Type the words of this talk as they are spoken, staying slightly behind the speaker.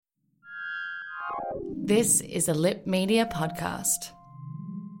This is a Lip Media podcast.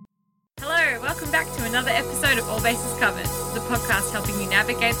 Hello, welcome back to another episode of All Bases Covered, the podcast helping you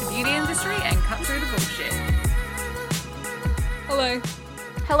navigate the beauty industry and cut through the bullshit. Hello.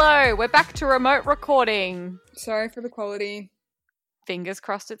 Hello, we're back to remote recording. Sorry for the quality. Fingers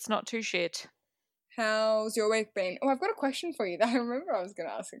crossed it's not too shit. How's your week been? Oh, I've got a question for you. I remember I was going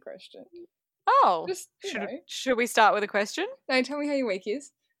to ask a question. Oh, Just, should we start with a question? No, tell me how your week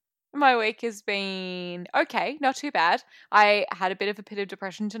is. My week has been okay, not too bad. I had a bit of a pit of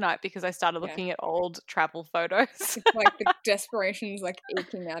depression tonight because I started looking at old travel photos. It's like the desperation's like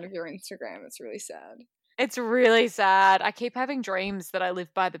eking out of your Instagram. It's really sad. It's really sad. I keep having dreams that I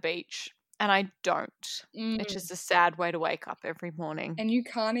live by the beach and I don't. It's just a sad way to wake up every morning. And you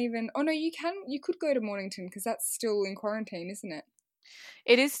can't even... Oh, no, you can. You could go to Mornington because that's still in quarantine, isn't it?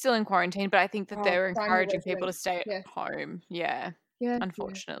 It is still in quarantine, but I think that they're primary encouraging people to residence. stay at home. Yeah,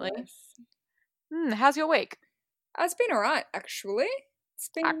 unfortunately. Yes. How's your week? It's been all right, actually.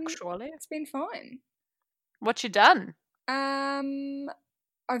 It's been fine. What you done?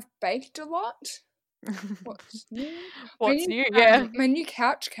 I've baked a lot. What's new? What's new? Yeah. My new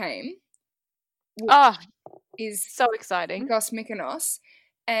couch came. Is so exciting. Goss Mykonos,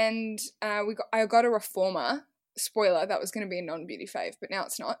 and I got a reformer. Spoiler, that was going to be a non-beauty fave, but now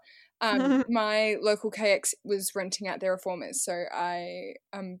it's not. My local KX was renting out their reformers, so I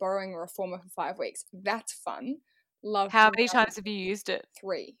am borrowing a reformer for 5 weeks. That's fun. Love. How many times have you used it?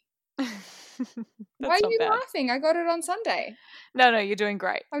 3. Why are you laughing? I got it on Sunday. No, you're doing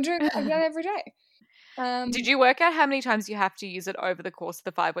great. I've done it every day. Did you work out how many times you have to use it over the course of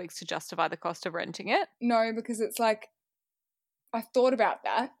the 5 weeks to justify the cost of renting it? No, because it's like, I thought about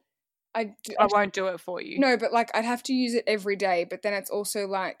that. I won't do it for you. No, but like I'd have to use it every day, but then it's also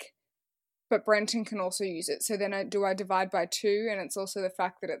like, but Brenton can also use it. So then I divide by 2, and it's also the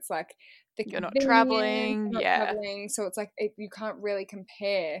fact that it's like you're not traveling. So it's like you can't really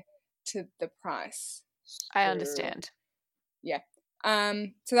compare to the price. I understand. Yeah.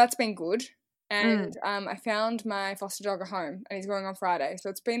 So that's been good. And I found my foster dog a home, and he's going on Friday. So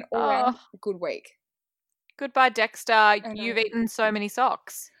it's been all around a good week. Goodbye, Dexter. You've eaten so many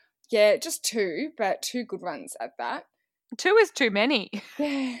socks. Yeah, just 2, but 2 good ones at that. 2 is too many.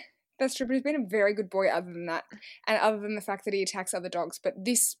 Yeah, that's true. But he's been a very good boy other than that. And other than the fact that he attacks other dogs. But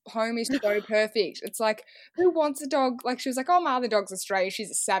this home is so perfect. It's like, who wants a dog? Like, she was like, oh, my other dog's a stray.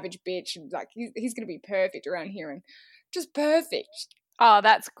 She's a savage bitch. And like, he's going to be perfect around here. And just perfect. Oh,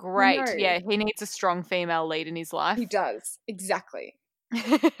 that's great. Yeah, he needs a strong female lead in his life. He does. Exactly.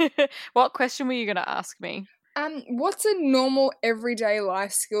 What question were you going to ask me? What's a normal everyday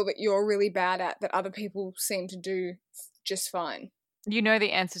life skill that you're really bad at that other people seem to do just fine? You know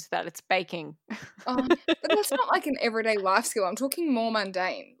the answer to that. It's baking. But that's not like an everyday life skill. I'm talking more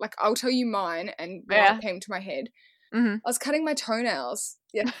mundane. Like, I'll tell you mine and what came to my head. Mm-hmm. I was cutting my toenails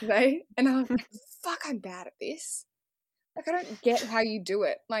yesterday and I was like, fuck, I'm bad at this. Like, I don't get how you do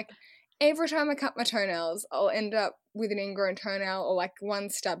it. Like, every time I cut my toenails, I'll end up with an ingrown toenail, or like one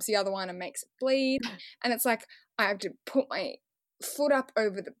stabs the other one and makes it bleed. And it's like I have to put my foot up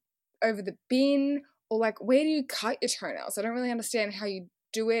over the bin, or like, where do you cut your toenails? I don't really understand how you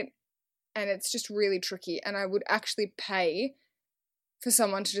do it, and it's just really tricky. And I would actually pay for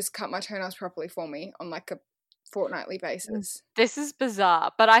someone to just cut my toenails properly for me on like a fortnightly basis. This is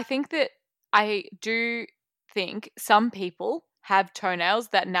bizarre, but I do think some people have toenails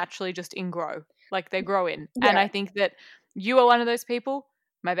that naturally just ingrow, like they grow in. Yeah. And I think that you are one of those people.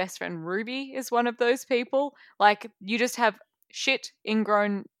 My best friend Ruby is one of those people. Like, you just have shit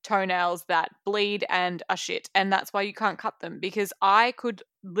ingrown toenails that bleed and are shit, and that's why you can't cut them, because I could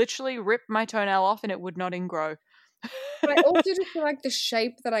literally rip my toenail off and it would not ingrow. But I also just feel like the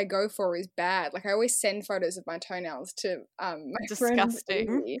shape that I go for is bad. Like, I always send photos of my toenails to my disgusting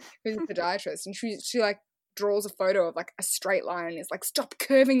friend Amy, who's a podiatrist, and she like draws a photo of like a straight line and is like, stop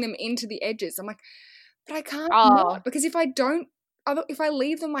curving them into the edges. I'm like, but I can't not, because if I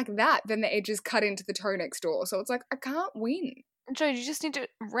leave them like that, then the edges cut into the toe next door. So it's like, I can't win. Joe, you just need to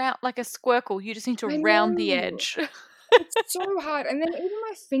round like a squircle. You just need to round the edge. It's so hard. And then even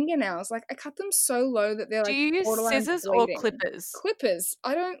my fingernails, like, I cut them so low that they're like, do you use scissors bleeding. Or clippers? Clippers.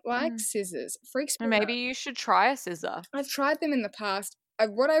 I don't like scissors. Freaks me out. Maybe you should try a scissor. I've tried them in the past.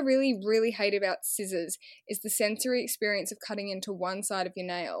 What I really, really hate about scissors is the sensory experience of cutting into one side of your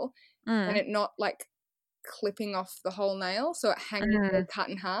nail and it not like clipping off the whole nail, so it hangs cut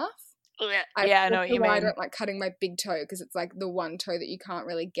in half. I know what you mean. I don't like cutting my big toe, because it's like the one toe that you can't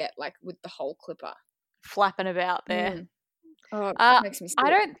really get like with the whole clipper flapping about there. It makes me sick. I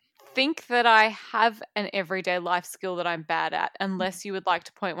don't think that I have an everyday life skill that I'm bad at, unless you would like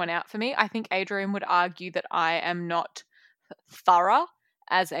to point one out for me. I think Adrian would argue that I am not thorough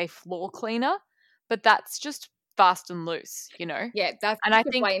as a floor cleaner, but that's just fast and loose, you know? Yeah, that's And I just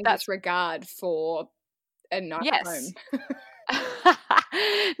a think blatant that's disregard for a nice yes. home.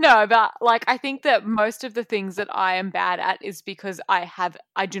 No, but like I think that most of the things that I am bad at is because I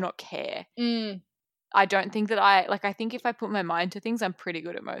do not care. I don't think that I think if I put my mind to things, I'm pretty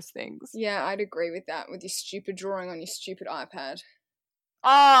good at most things. Yeah, I'd agree with that, with your stupid drawing on your stupid iPad.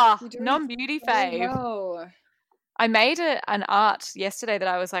 Ah, You're doing non-beauty so fave. well. I made an art yesterday that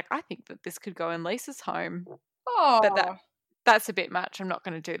I was like, I think that this could go in Lisa's home. Oh. But that's a bit much. I'm not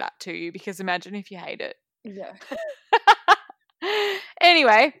going to do that to you because imagine if you hate it. Yeah.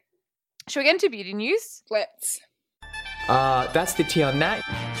 Anyway, should we get into beauty news? Let's. That's the tea on that.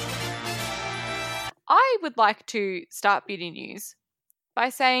 I would like to start beauty news by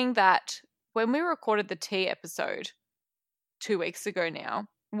saying that when we recorded the tea episode 2 weeks ago now,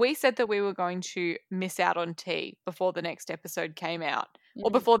 we said that we were going to miss out on tea before the next episode came out, or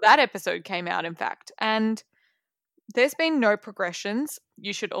before that episode came out, in fact. And there's been no progressions,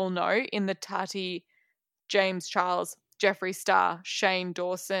 you should all know, in the Tati, James Charles, Jeffree Star, Shane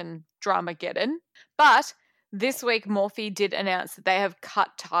Dawson Dramageddon. But this week, Morphe did announce that they have cut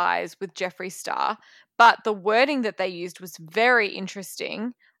ties with Jeffree Star, but the wording that they used was very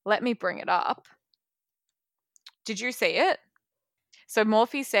interesting. Let me bring it up. Did you see it? So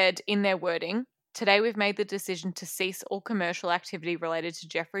Morphe said in their wording, "Today we've made the decision to cease all commercial activity related to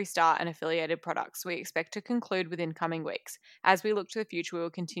Jeffree Star and affiliated products. We expect to conclude within coming weeks. As we look to the future, we will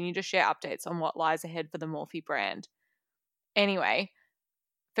continue to share updates on what lies ahead for the Morphe brand." Anyway,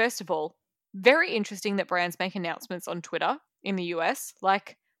 first of all, very interesting that brands make announcements on Twitter in the US.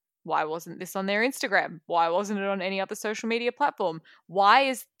 Like, why wasn't this on their Instagram? Why wasn't it on any other social media platform? Why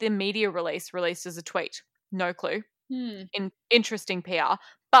is the media release released as a tweet? No clue. Interesting PR.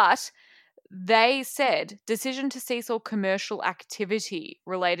 But they said, decision to cease all commercial activity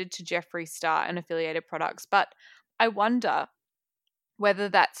related to Jeffree Star and affiliated products. But I wonder whether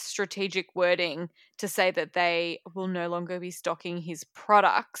that's strategic wording to say that they will no longer be stocking his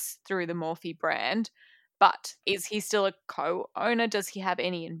products through the Morphe brand. But is he still a co-owner? Does he have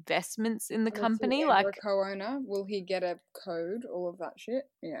any investments in the company? Like a co-owner, will he get a code? All of that shit.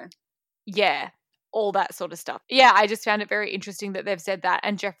 Yeah, all that sort of stuff. Yeah, I just found it very interesting that they've said that.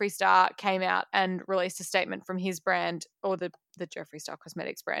 And Jeffree Star came out and released a statement from his brand, or the Jeffree Star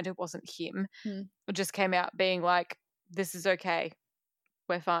Cosmetics brand. It wasn't him. It just came out being like, "This is okay.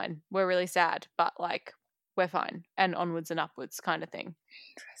 We're fine. We're really sad, but like, we're fine. And onwards and upwards," kind of thing.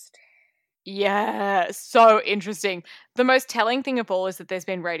 Interesting. Yeah, so interesting. The most telling thing of all is that there's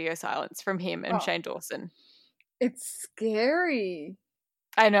been radio silence from him and Shane Dawson. It's scary.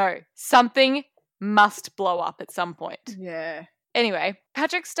 I know. Something must blow up at some point. Yeah. Anyway,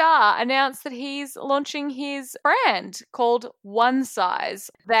 Patrick Star announced that he's launching his brand called One Size.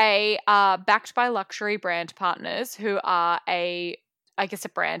 They are backed by luxury brand partners who are a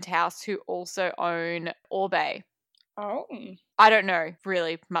brand house who also own Orbe. Oh. I don't know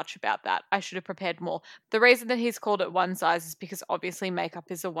really much about that. I should have prepared more. The reason that he's called it One Size is because obviously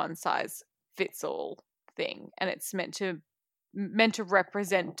makeup is a one size fits all thing, and it's meant to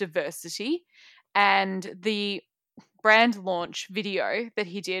represent diversity. And the brand launch video that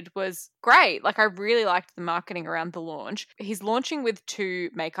he did was great. Like, I really liked the marketing around the launch. He's launching with 2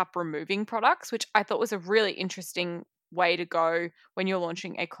 makeup removing products, which I thought was a really interesting way to go when you're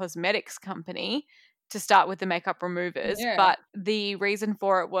launching a cosmetics company, to start with the makeup removers. Yeah. But the reason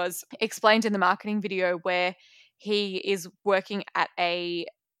for it was explained in the marketing video, where he is working at a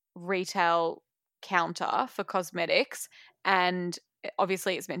retail counter for cosmetics, and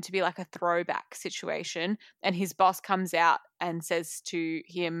obviously it's meant to be like a throwback situation, and his boss comes out and says to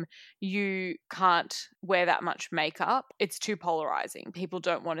him, "You can't wear that much makeup. It's too polarizing. People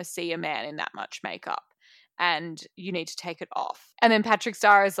don't want to see a man in that much makeup, and you need to take it off." And then Patrick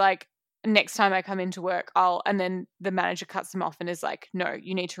Star is like, "Next time I come into work, and then the manager cuts him off and is like, "No,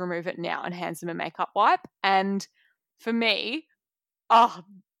 you need to remove it now," and hands him a makeup wipe. And for me, oh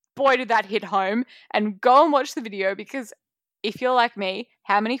boy, did that hit home. And go and watch the video, because if you're like me,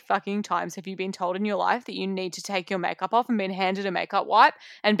 how many fucking times have you been told in your life that you need to take your makeup off and been handed a makeup wipe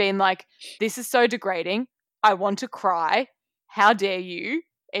and been like, "This is so degrading. I want to cry. How dare you?"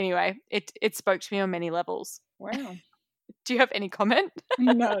 Anyway, it spoke to me on many levels. Wow. Do you have any comment?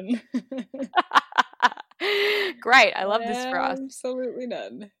 None. Great. I love this for us. Absolutely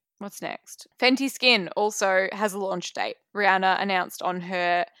none. What's next? Fenty Skin also has a launch date. Rihanna announced on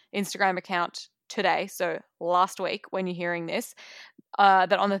her Instagram account today, so last week when you're hearing this,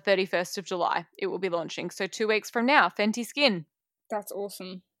 that on the 31st of July it will be launching. So 2 weeks from now, Fenty Skin. That's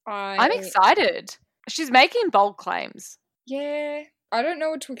awesome. I'm excited. She's making bold claims. Yeah, I don't know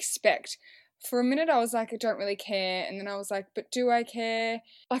what to expect. For a minute I was like, I don't really care, and then I was like, but do I care?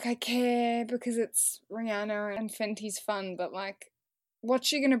 Like, I care because it's Rihanna and Fenty's fun, but like, what's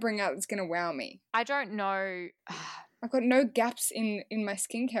she gonna bring out that's gonna wow me? I don't know. I've got no gaps in my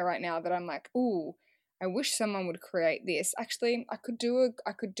skincare right now that I'm like, ooh, I wish someone would create this. Actually, I could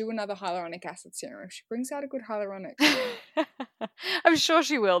do another hyaluronic acid serum if she brings out a good hyaluronic. I'm sure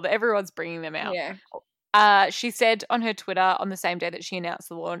she will. Everyone's bringing them out. Yeah. She said on her Twitter on the same day that she announced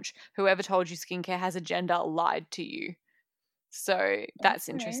the launch, whoever told you skincare has a gender lied to you. So that's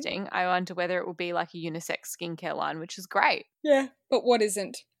Okay. interesting. I wonder whether it will be like a unisex skincare line, which is great. Yeah. But what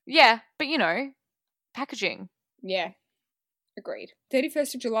isn't? Yeah, but packaging. Yeah. Agreed.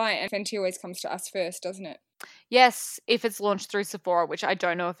 31st of July, and Fenty always comes to us first, doesn't it? Yes, if it's launched through Sephora, which I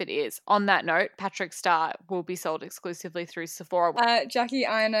don't know if it is. On that note, Patrick Star will be sold exclusively through Sephora. Jackie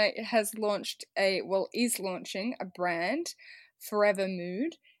Aina is launching a brand, Forever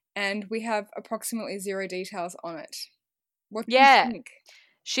Mood, and we have approximately 0 details on it. What do you think?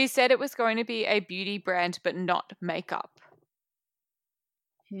 She said it was going to be a beauty brand, but not makeup.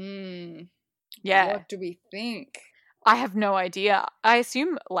 Yeah. What do we think? I have no idea. I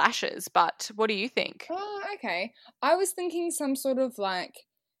assume lashes, but what do you think? Oh, okay. I was thinking some sort of like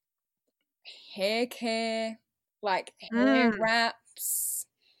hair care, like hair wraps.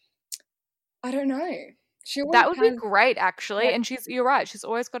 I don't know. That would be great, actually. And you're right. She's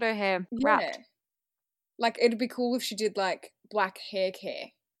always got her hair wrapped. Like, it'd be cool if she did like black hair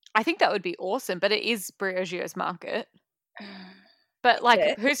care. I think that would be awesome, but it is Briogio's market. But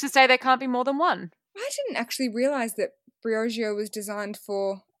like, who's to say there can't be more than one? I didn't actually realise that Briogeo was designed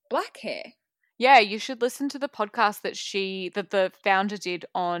for black hair. Yeah, you should listen to the podcast that the founder did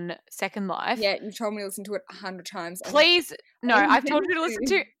on Second Life. Yeah, you told me to listen to it 100 times. Please, no, I've told you to listen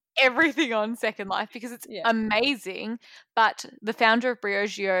to everything on Second Life because it's amazing. But the founder of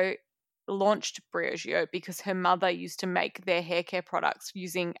Briogeo launched Briogeo because her mother used to make their hair care products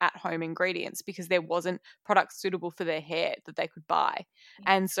using at-home ingredients because there wasn't products suitable for their hair that they could buy.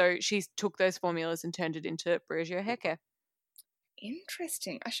 And so she took those formulas and turned it into Briogeo hair care.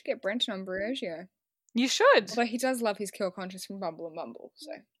 Interesting. I should get Brenton on Briogeo. You should. Although he does love his Kill Conscious from Bumble and Bumble,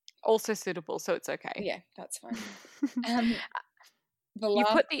 so. Also suitable, so it's okay. Yeah, that's fine. You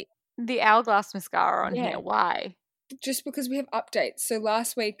put the Hourglass mascara on here. Why? Just because we have updates. So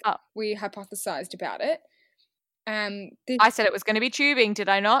last week we hypothesized about it. I said it was going to be tubing, did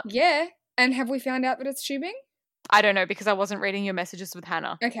I not? Yeah. And have we found out that it's tubing? I don't know because I wasn't reading your messages with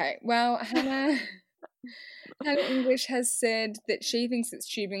Hannah. Okay. Well, Hannah English has said that she thinks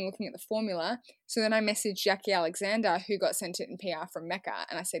it's tubing looking at the formula. So then I messaged Jackie Alexander, who got sent it in PR from Mecca,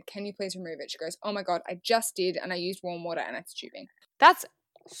 and I said, can you please remove it? She goes, oh my God, I just did, and I used warm water, and it's tubing. That's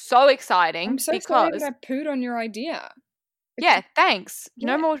so exciting. I'm so sorry that I pooed on your idea. Yeah, thanks.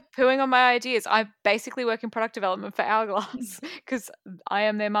 No more pooing on my ideas. I basically work in product development for Hourglass because I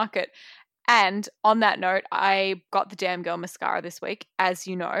am their market. And on that note, I got the Damn Girl mascara this week, as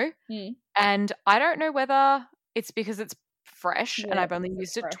you know. And I don't know whether it's because it's fresh and I've only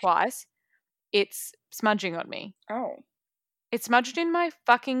used it twice. It's smudging on me. Oh. It smudged in my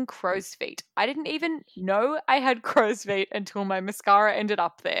fucking crow's feet. I didn't even know I had crow's feet until my mascara ended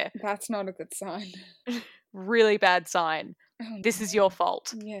up there. That's not a good sign. Really bad sign. Oh, this is your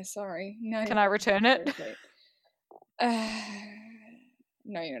fault. Yeah, sorry. No. Can I return it?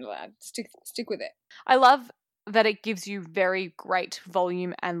 No, you're not allowed. Stick with it. I love that it gives you very great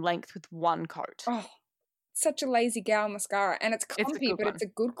volume and length with one coat. Oh, such a lazy gal mascara. And it's clumpy, but it's a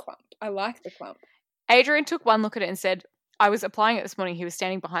good clump. I like the clump. Adrian took one look at it and said, I was applying it this morning. He was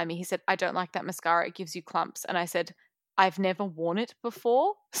standing behind me. He said, I don't like that mascara. It gives you clumps. And I said, I've never worn it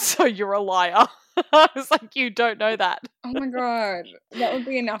before, so you're a liar. I was like, you don't know that. Oh my God. That would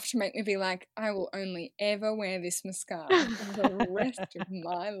be enough to make me be like, I will only ever wear this mascara for the rest of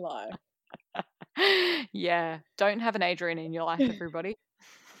my life. Yeah. Don't have an Adrian in your life, everybody.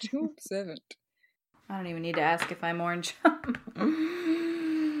 Too observant. I don't even need to ask if I'm orange. I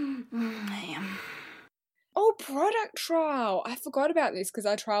am. Oh, product trial. I forgot about this because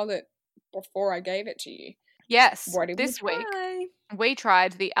I trialed it before I gave it to you. Yes. This week, we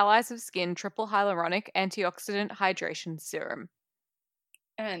tried the Allies of Skin Triple Hyaluronic Antioxidant Hydration Serum.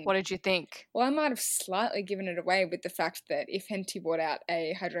 And what did you think? Well, I might have slightly given it away with the fact that if Fenty brought out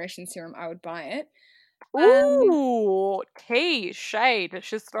a hydration serum, I would buy it. Ooh, tea, shade.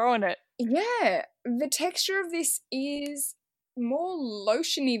 She's throwing it. Yeah. The texture of this is more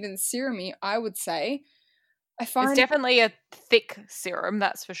lotiony than serumy, I would say. I It's find definitely a thick serum,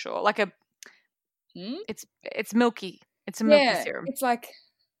 that's for sure. Like Hmm? it's milky. It's a milky serum. it's like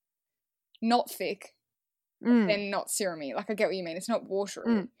not thick Mm, and not serumy. Like I get what you mean. It's not watery.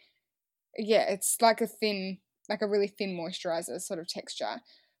 Mm. Yeah, it's like a really thin moisturizer sort of texture.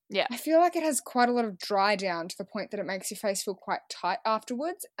 yeah. I feel like it has quite a lot of dry down to the point that it makes your face feel quite tight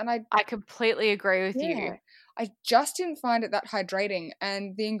afterwards. And I completely agree with you. I just didn't find it that hydrating,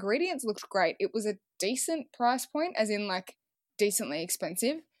 and the ingredients looked great. It was a decent price point, as in like decently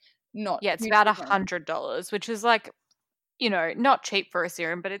expensive. Not Yeah, it's hugely about expensive. $100, which is like, not cheap for a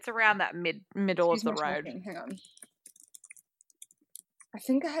serum, but it's around that middle of Excuse the my road. typing, hang on. I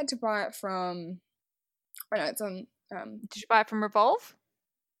think I had to buy it from. Oh no, it's on. Did you buy it from Revolve?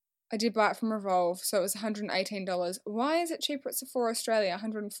 I did buy it from Revolve, so it was $118. Why is it cheaper at Sephora Australia?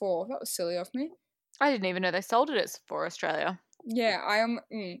 $104. That was silly of me. I didn't even know they sold it at Sephora Australia. Yeah, I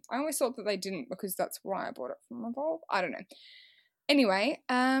always thought that they didn't because that's why I bought it from Revolve. I don't know. Anyway,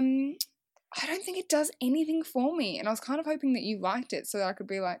 I don't think it does anything for me, and I was kind of hoping that you liked it so that I could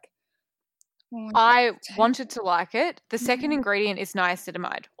be like, well, I wanted to like it. The second ingredient is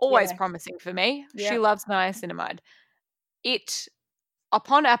niacinamide. Always Yeah. promising for me. She Yeah. loves niacinamide. It,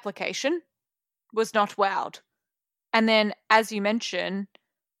 upon application, was not wowed. And then, as you mentioned,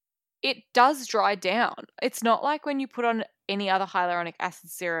 it does dry down. It's not like when you put on any other hyaluronic acid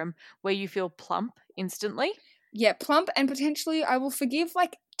serum where you feel plump instantly. Yeah, plump and potentially I will forgive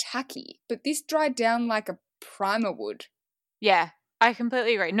like tacky, but this dried down like a primer would. Yeah, I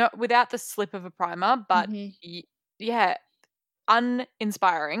completely agree. Not without the slip of a primer, but Mhm. yeah,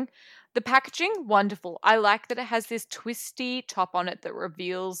 uninspiring. The packaging, wonderful. I like that it has this twisty top on it that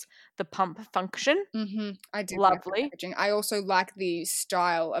reveals the pump function. I did like the Lovely. packaging. I also like the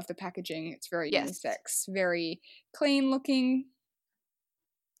style of the packaging. It's very Yes. unisex, very clean looking.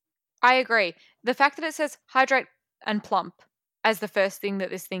 I agree. The fact that it says hydrate and plump as the first thing that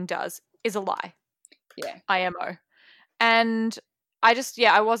this thing does is a lie. Yeah. IMO. And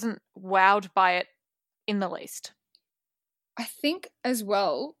I wasn't wowed by it in the least. I think as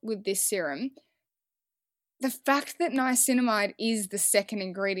well with this serum, the fact that niacinamide is the second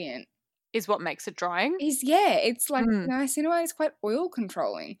ingredient Is what makes it drying. it's like Mm. niacinamide is quite oil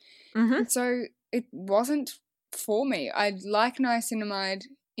controlling. Mm-hmm. And so it wasn't for me. I like niacinamide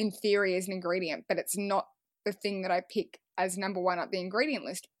in theory as an ingredient, but it's not the thing that I pick as number one up the ingredient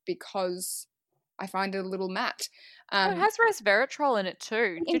list because I find it a little matte. It has resveratrol in it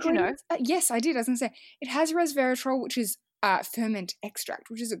too. Did you know? Ingredients- yes, I did. I was going to say it has resveratrol, which is ferment extract,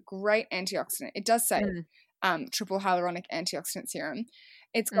 which is a great antioxidant. It does say triple hyaluronic antioxidant serum.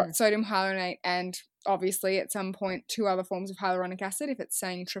 It's got sodium hyaluronate and obviously at some point 2 other forms of hyaluronic acid if it's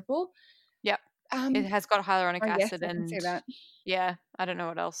saying triple. Yep. It has got hyaluronic yes, acid I can see that. Yeah, I don't know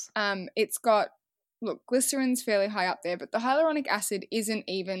what else. It's got glycerin's fairly high up there, but the hyaluronic acid isn't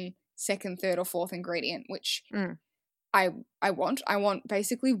even second, third, or fourth ingredient, which I want. I want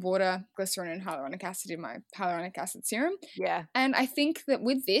basically water, glycerin, and hyaluronic acid in my hyaluronic acid serum. Yeah. And I think that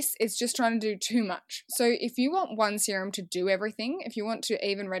with this, it's just trying to do too much. So if you want one serum to do everything, if you want to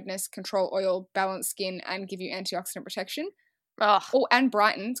even redness, control oil, balance skin, and give you antioxidant protection, and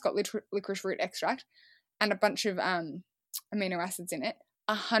brighten, it's got licorice root extract and a bunch of amino acids in it,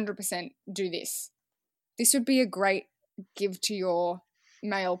 100% do this. This would be a great give to your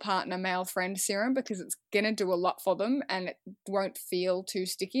male partner, male friend serum because it's going to do a lot for them and it won't feel too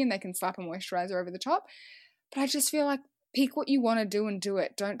sticky and they can slap a moisturizer over the top. But I just feel like pick what you want to do and do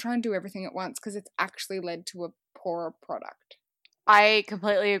it. Don't try and do everything at once because it's actually led to a poorer product. I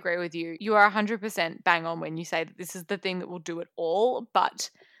completely agree with you. You are 100% bang on when you say that this is the thing that will do it all, but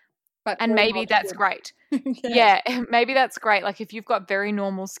and all maybe not that's good. great. Yeah, maybe that's great. Like if you've got very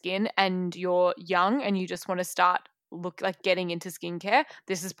normal skin and you're young and you just want to start getting into skincare,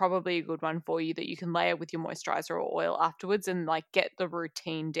 this is probably a good one for you that you can layer with your moisturizer or oil afterwards and like get the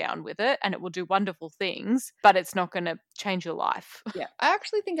routine down with it and it will do wonderful things, but it's not going to change your life. Yeah, I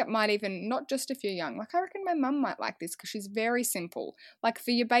actually think it might even, not just if you're young, like I reckon my mum might like this because she's very simple. Like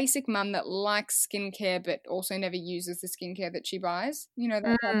for your basic mum that likes skincare but also never uses the skincare that she buys, you know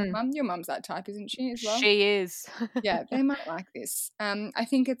that type of mum? Your mum's that type, isn't she, as well? She is. Yeah, they might like this. I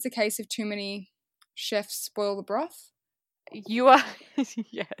think it's a case of too many chefs spoil the broth. You are,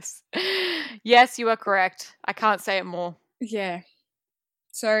 yes. Yes, you are correct. I can't say it more. Yeah.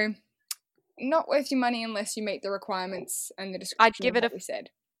 So, not worth your money unless you meet the requirements and the description I'd give of it what we said.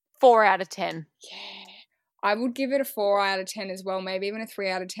 4 out of 10. Yeah. I would give it a 4 out of 10 as well, maybe even a 3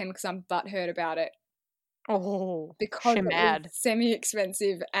 out of 10 because I'm butthurt about it. Oh, Because she it mad. was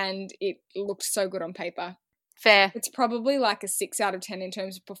semi-expensive and it looked so good on paper. Fair. It's probably like a 6 out of 10 in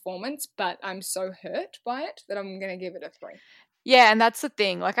terms of performance, but I'm so hurt by it that I'm going to give it a 3. Yeah, and that's the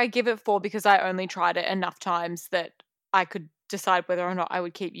thing. Like, I give it 4 because I only tried it enough times that I could decide whether or not I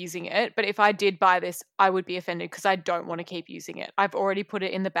would keep using it. But if I did buy this, I would be offended because I don't want to keep using it. I've already put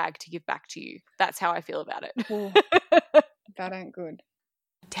it in the bag to give back to you. That's how I feel about it. Ooh, that ain't good.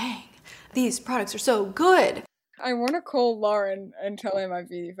 Dang, these products are so good. I want to call Lauren and tell her my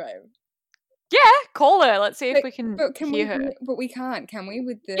beauty fave. Yeah, call her. Let's see if we can hear her. But we can't, can we?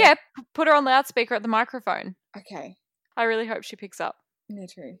 With the Yeah, put her on loudspeaker at the microphone. Okay. I really hope she picks up. Me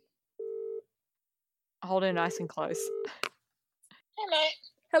too. Hold her nice and close. Hello.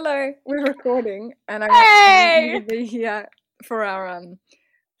 Hello, we're recording, and I Hey! want you to be here for our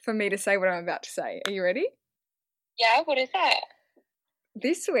for me to say what I'm about to say. Are you ready? Yeah, what is that?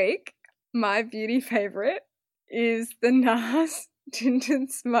 This week, my beauty favourite is the NARS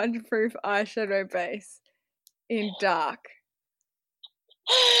Tinted Smudge Proof Eyeshadow Base in dark.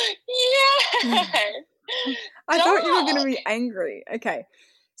 Yeah. I thought you were going to be angry. Okay,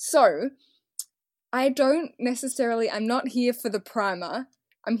 so I'm not here for the primer.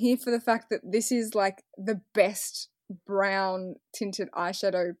 I'm here for the fact that this is like the best brown tinted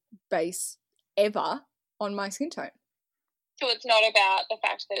eyeshadow base ever on my skin tone. So it's not about the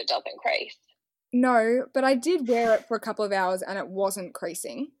fact that it doesn't crease. No, but I did wear it for a couple of hours and it wasn't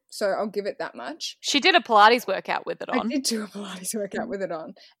creasing, so I'll give it that much. She did a Pilates workout with it on. I did do a Pilates workout with it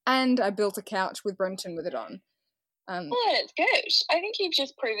on, and I built a couch with Brenton with it on. Well, it's good. I think you've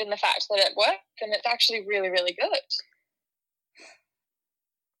just proven the fact that it works and it's actually really, really good.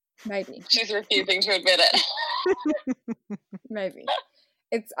 Maybe. She's refusing to admit it. Maybe.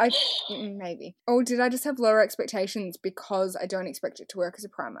 Maybe. Or did I just have lower expectations because I don't expect it to work as a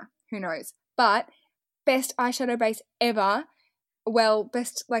primer? Who knows? But best eyeshadow base ever. Well,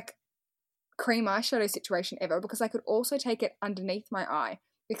 best like cream eyeshadow situation ever, because I could also take it underneath my eye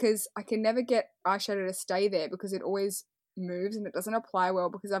because I can never get eyeshadow to stay there because it always moves and it doesn't apply well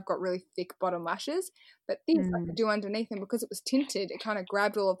because I've got really thick bottom lashes. But this I could do underneath, and because it was tinted, it kind of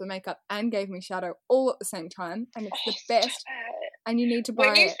grabbed all of the makeup and gave me shadow all at the same time, and it's the best. And you need to buy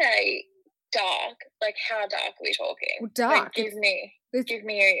When you it. say dark, like how dark are we talking? Well, dark. Like, give me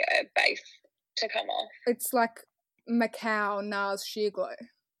a base to come off. It's like Macau NARS Sheer Glow.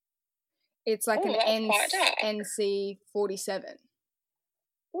 It's like Ooh, an that's quite dark. NC 47.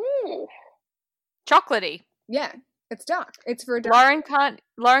 Ooh. Chocolatey. Yeah, it's dark. It's for a dark.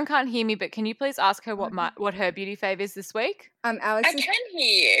 Lauren can't hear me, but can you please ask her what her beauty fave is this week? Alex. I can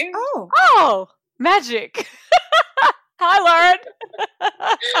hear you. Oh, magic. Hi, Lauren.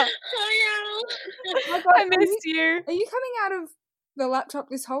 Hi, Al. Oh my God, I missed you. Are you coming out of the laptop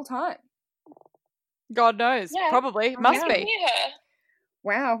this whole time? God knows. Yeah. Probably. Oh, Must yeah. I be. can hear her.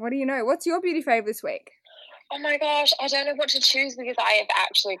 Wow, what do you know? What's your beauty fave this week? Oh my gosh, I don't know what to choose because I have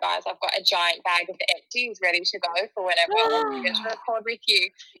actually, guys, I've got a giant bag of empties ready to go for whenever I want to get to record with you.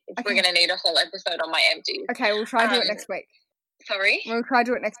 We're going to need a whole episode on my empties. Okay, we'll try to do it next week. Sorry? We'll try to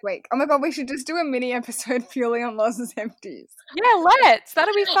do it next week. Oh my God, we should just do a mini episode purely on Loz's empties. Yeah, let's.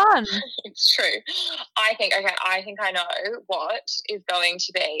 That'll be fun. It's true. I think I know what is going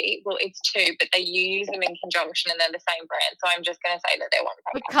to be. Well, it's 2, but you use them in conjunction and they're the same brand. So I'm just going to say that they're one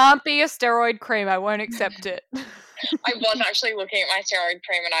It product. can't be a steroid cream. I won't accept it. I was actually looking at my steroid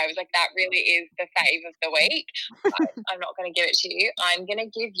cream and I was like, that really is the fave of the week. But I'm not going to give it to you. I'm going to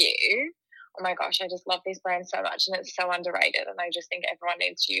give you, oh my gosh, I just love this brand so much and it's so underrated and I just think everyone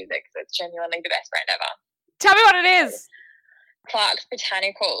needs to use it because it's genuinely the best brand ever. Tell me what it is. Clarks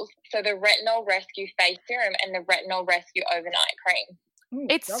Botanicals. So the Retinol Rescue Face Serum and the Retinol Rescue Overnight Cream. Ooh,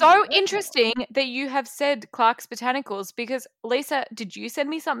 It's double so that. interesting that you have said Clarks Botanicals because, Lisa, did you send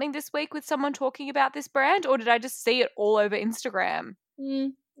me something this week with someone talking about this brand or did I just see it all over Instagram?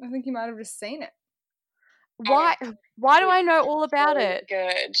 I think you might have just seen it. Why do I know all about So it?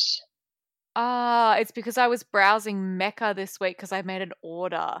 Good. It's because I was browsing Mecca this week because I made an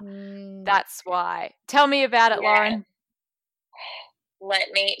order. Mm. That's why. Tell me about it, Yeah. Lauren. Let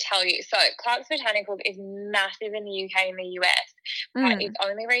me tell you. So Clarks Botanicals is massive in the UK and the US, but it's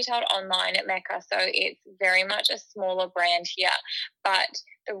only retailed online at Mecca, so it's very much a smaller brand here. But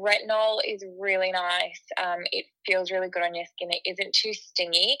the retinol is really nice. It feels really good on your skin. It isn't too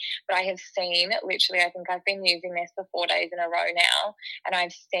stingy, but I have seen, literally, I think I've been using this for 4 days in a row now, and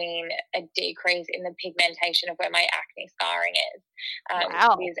I've seen a decrease in the pigmentation of where my acne scarring is.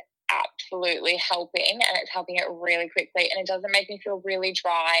 Wow. It is absolutely helping, and it's helping it really quickly, and it doesn't make me feel really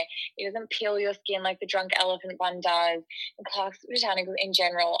dry. It doesn't peel your skin like the Drunk Elephant one does. And Clarks Botanicals in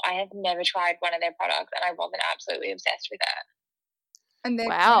general, I have never tried one of their products and I wasn't absolutely obsessed with it. And they're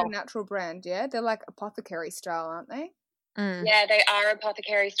Wow. a natural brand, yeah? They're like apothecary style, aren't they? Mm. Yeah, they are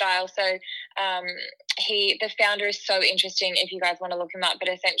apothecary style. So the founder is so interesting if you guys want to look him up. But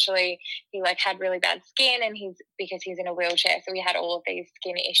essentially, he like had really bad skin, and because he's in a wheelchair, so he had all of these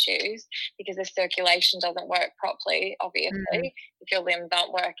skin issues because the circulation doesn't work properly. Obviously, if your limbs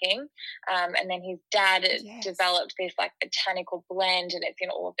aren't working, and then his dad developed this like botanical blend, and it's in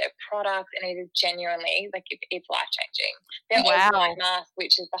all of their products, and it is genuinely like it's life changing. Their overnight mask,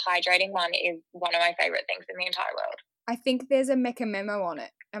 which is the hydrating one, is one of my favorite things in the entire world. I think there's a Mecca memo on it.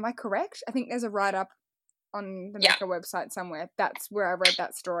 Am I correct? I think there's a write-up on the Mecca website somewhere. That's where I read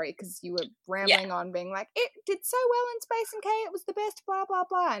that story, because you were rambling on being like, it did so well in Space NK, it was the best, blah, blah,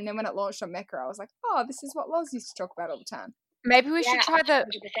 blah. And then when it launched on Mecca, I was like, oh, this is what Loz used to talk about all the time. Maybe we should try 100%.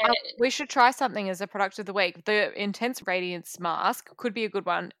 we should try something as a product of the week. The Intense Radiance mask could be a good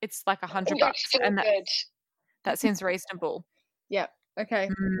one. It's like $100, So and good. that seems reasonable. Yeah. Okay,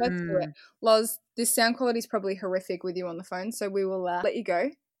 let's do it. Loz, this sound quality is probably horrific with you on the phone, so we will let you go,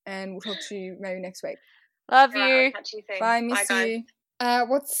 and we'll talk to you maybe next week. Love All you. right, catch you soon. Bye, miss guys. you.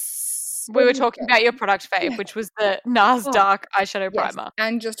 We were talking about your product fave, which was the NARS Dark Eyeshadow Primer.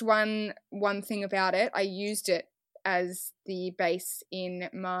 And just one thing about it, I used it as the base in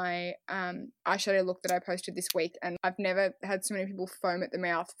my eyeshadow look that I posted this week, and I've never had so many people foam at the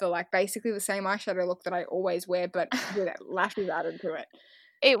mouth for like basically the same eyeshadow look that I always wear, but with lashes added to it.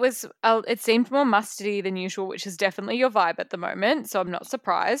 It was it seemed more mustardy than usual, which is definitely your vibe at the moment, so I'm not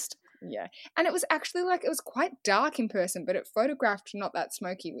surprised. Yeah, and it was actually like, it was quite dark in person, but it photographed not that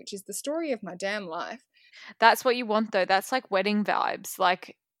smoky, which is the story of my damn life. That's what you want though. That's like wedding vibes,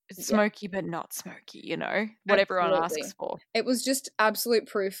 like smoky but not smoky, you know, what everyone asks for. It was just absolute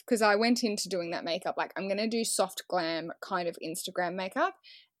proof, because I went into doing that makeup like, I'm going to do soft glam kind of Instagram makeup,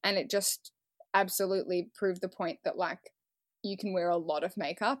 and it just absolutely proved the point that like you can wear a lot of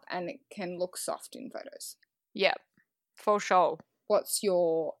makeup and it can look soft in photos. Yeah, for sure. What's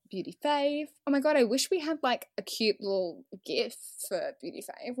your beauty fave? Oh my god, I wish we had like a cute little GIF for beauty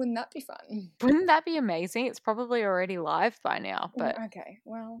fave. Wouldn't that be fun? Wouldn't that be amazing? It's probably already live by now, but okay,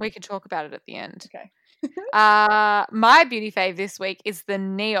 well, we can talk about it at the end. Okay. My beauty fave this week is the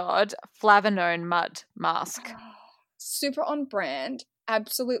Neod Flavanone Mud Mask. Super on brand.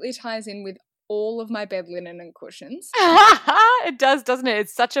 Absolutely ties in with all of my bed linen and cushions. It does, doesn't it?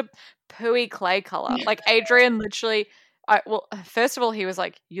 It's such a pooey clay color. Like Adrian literally... first of all, he was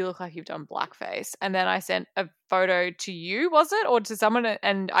like, you look like you've done blackface. And then I sent a photo to you, was it? Or to someone,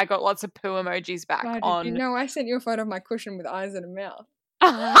 and I got lots of poo emojis back on. You know, I sent you a photo of my cushion with eyes and a mouth.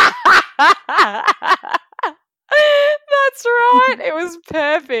 That's right. It was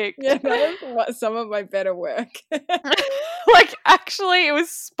perfect. Yeah, that was some of my better work. Like, actually, it was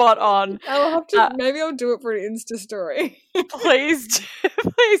spot on. I'll have to, maybe I'll do it for an Insta story. Please do.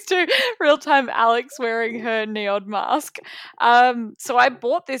 Please do. Real-time Alex wearing her Neod mask. So I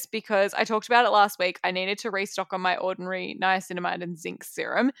bought this because I talked about it last week. I needed to restock on my ordinary niacinamide and zinc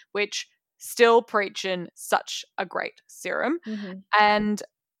serum, which still preaching such a great serum. Mm-hmm. And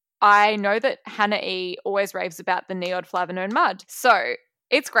I know that Hannah E always raves about the Neod Flavanone Mud. So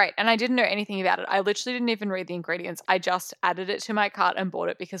it's great. And I didn't know anything about it. I literally didn't even read the ingredients. I just added it to my cart and bought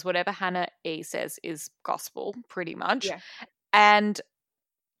it because whatever Hannah E says is gospel, pretty much. Yeah. And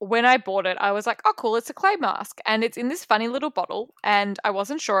when I bought it, I was like, oh, cool, it's a clay mask. And it's in this funny little bottle. And I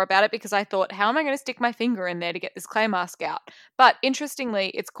wasn't sure about it because I thought, how am I going to stick my finger in there to get this clay mask out? But interestingly,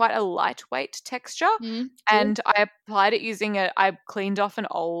 it's quite a lightweight texture. Mm-hmm. And I applied it I cleaned off an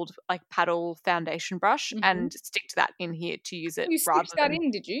old like paddle foundation brush and sticked that in here to use it. You stuck that in,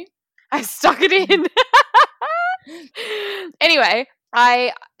 did you? I stuck it in. Anyway,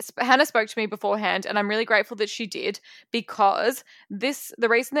 Hannah spoke to me beforehand, and I'm really grateful that she did, because the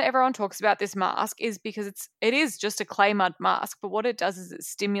reason that everyone talks about this mask is because it is just a clay mud mask, but what it does is it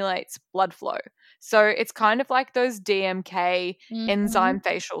stimulates blood flow. So it's kind of like those DMK enzyme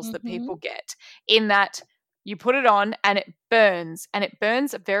facials that people get, in that you put it on and it burns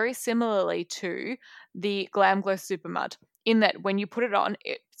very similarly to the Glam Glow Super Mud, in that when you put it on,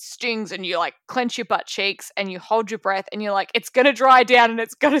 it stings and you like clench your butt cheeks and you hold your breath and you're like, it's going to dry down and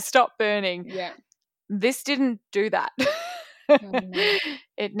it's going to stop burning. Yeah. This didn't do that. Oh, no.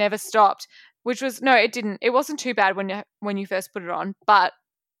 It never stopped, it didn't. It wasn't too bad when you first put it on, but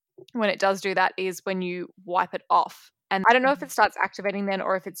when it does do that is when you wipe it off. And I don't know if it starts activating then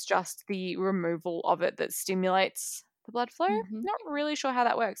or if it's just the removal of it that stimulates the blood flow. Not really sure how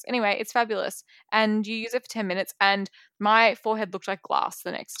that works. Anyway, it's fabulous. And you use it for 10 minutes and my forehead looked like glass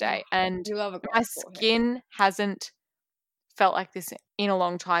the next day. And You love a my glass forehead. skin hasn't felt like this in a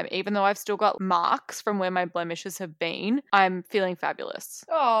long time. Even though I've still got marks from where my blemishes have been, I'm feeling fabulous.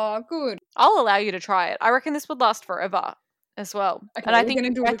 Oh, good. I'll allow you to try it. I reckon this would last forever as well. Okay, and I we're think,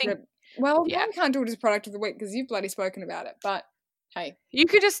 gonna do I it think as a- well, yeah. we can't do it as product of the week because you've bloody spoken about it. But hey, you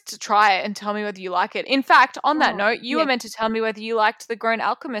could just try it and tell me whether you like it. In fact, on that Oh, note, you yeah. were meant to tell me whether you liked the Grown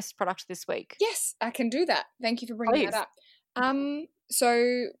Alchemist product this week. yes, I can do that. Thank you for bringing Please. that up.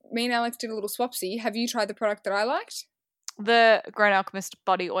 So me and Alex did a little swapsy. Have you tried the product that I liked? The Grown Alchemist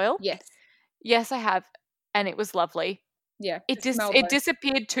body oil. Yes. Yes, I have, and it was lovely. Yeah. It the smell, it though.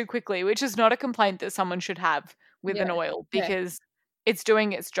 disappeared too quickly, which is not a complaint that someone should have with an Yeah, oil yeah. because it's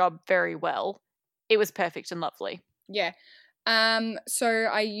doing its job very well. It was perfect and lovely. Yeah. So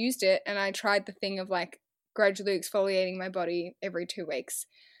I used it and I tried the thing of like gradually exfoliating my body every 2 weeks.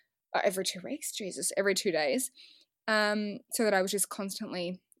 Every 2 weeks? Jesus. Every 2 days. So that I was just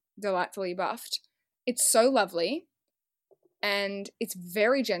constantly delightfully buffed. It's so lovely and it's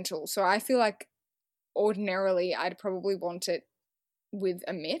very gentle. So I feel like ordinarily I'd probably want it with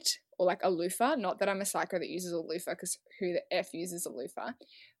a mitt or like a loofah. Not that I'm a psycho that uses a loofah because who the F uses a loofah?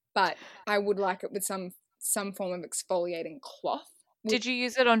 But I would like it with some form of exfoliating cloth. Did you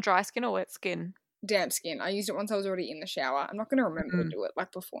use it on dry skin or wet skin? Damp skin. I used it once I was already in the shower. I'm not going to remember to do it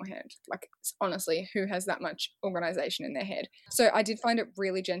like beforehand. Like honestly, who has that much organization in their head? So I did find it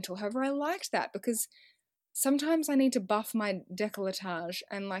really gentle. However, I liked that because sometimes I need to buff my décolletage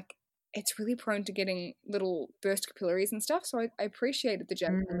and like it's really prone to getting little burst capillaries and stuff. So I appreciated the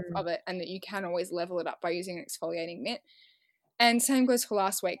gentleness of it and that you can always level it up by using an exfoliating mitt. And same goes for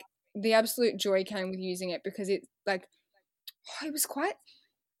last week. The absolute joy came with using it because it like, it was quite,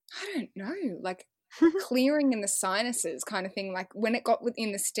 I don't know, like clearing in the sinuses kind of thing. Like when it got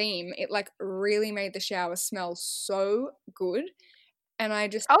within the steam, it like really made the shower smell so good. And I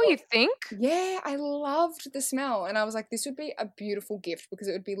just Oh, you think? yeah, I loved the smell. And I was like, this would be a beautiful gift because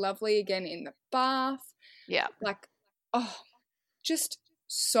it would be lovely again in the bath. Yeah. Like, oh, just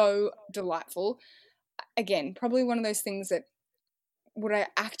so delightful. Again, probably one of those things that would I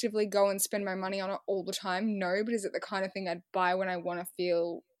actively go and spend my money on it all the time? No, but is it the kind of thing I'd buy when I want to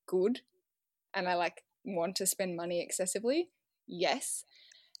feel good and I like want to spend money excessively? Yes.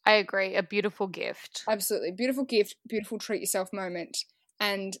 I agree. A beautiful gift. Absolutely. Beautiful gift, beautiful treat yourself moment.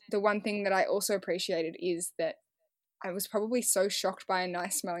 And the one thing that I also appreciated is that I was probably so shocked by a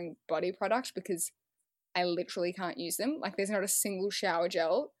nice smelling body product because I literally can't use them. Like there's not a single shower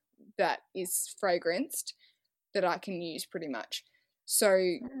gel that is fragranced that I can use pretty much. So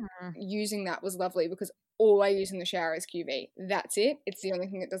using that was lovely because all I use in the shower is QV. That's it. It's the only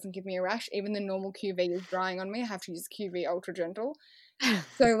thing that doesn't give me a rash. Even the normal QV is drying on me. I have to use QV Ultra Gentle.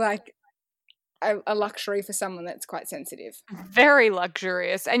 So like a luxury for someone that's quite sensitive. Very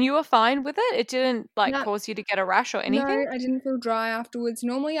luxurious. And you were fine with it? It didn't like No. cause you to get a rash or anything? No, I didn't feel dry afterwards.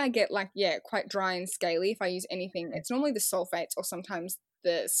 Normally I get like, quite dry and scaly if I use anything. It's normally the sulfates or sometimes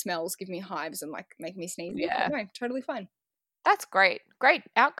the smells give me hives and like make me sneeze. Yeah. No, totally fine. That's great. Great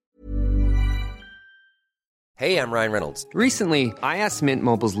outcome. Hey, I'm Ryan Reynolds. Recently, I asked Mint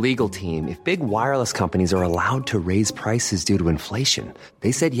Mobile's legal team if big wireless companies are allowed to raise prices due to inflation.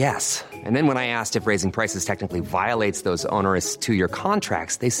 They said yes. And then when I asked if raising prices technically violates those onerous 2-year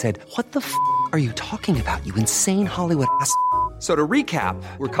contracts, they said, "What the f*** are you talking about, you insane Hollywood ass?" So to recap,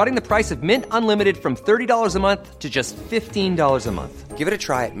 we're cutting the price of Mint Unlimited from $30 a month to just $15 a month. Give it a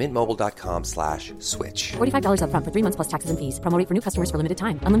try at mintmobile.com/switch. $45 up front for 3 months plus taxes and fees. Promo rate for new customers for limited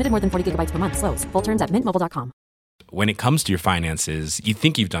time. Unlimited more than 40 gigabytes per month. Slows full terms at mintmobile.com. When it comes to your finances, you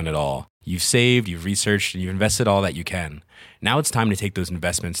think you've done it all. You've saved, you've researched, and you've invested all that you can. Now it's time to take those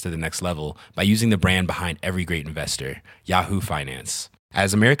investments to the next level by using the brand behind every great investor, Yahoo Finance.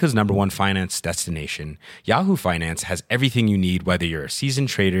 As America's #1 finance destination, Yahoo Finance has everything you need, whether you're a seasoned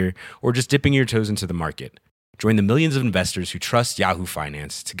trader or just dipping your toes into the market. Join the millions of investors who trust Yahoo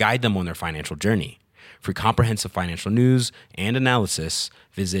Finance to guide them on their financial journey. For comprehensive financial news and analysis,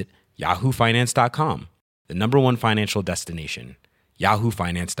 visit yahoofinance.com, the #1 financial destination,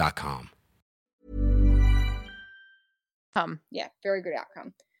 yahoofinance.com. Yeah, very good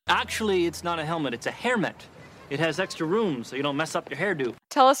outcome. Actually, it's not a helmet, it's a hairnet. It has extra room so you don't mess up your hairdo.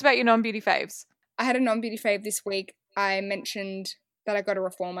 Tell us about your non-beauty faves. I had a non-beauty fave this week. I mentioned that I got a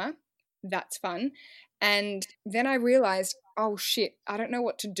reformer. That's fun. And then I realized, oh shit, I don't know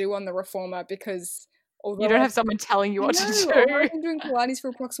what to do on the reformer because you don't have someone telling you what to do. I've been doing Pilates for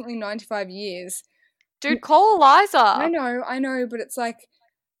approximately 95 years. Dude, call Eliza. I know, but it's like,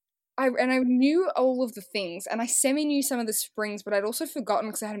 I knew all of the things and I semi-knew some of the springs, but I'd also forgotten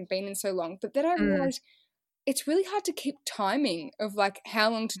because I hadn't been in so long. But then I realized it's really hard to keep timing of like how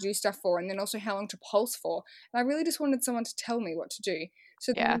long to do stuff for and then also how long to pulse for. And I really just wanted someone to tell me what to do.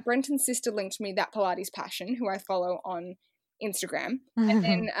 So then Brenton's sister linked me That Pilates Passion, who I follow on Instagram. And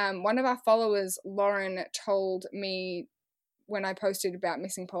then one of our followers, Lauren, told me when I posted about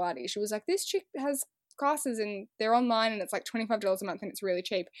missing Pilates, she was like, this chick has classes and they're online and it's like $25 a month and it's really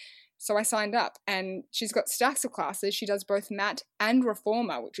cheap. So I signed up and she's got stacks of classes. She does both mat and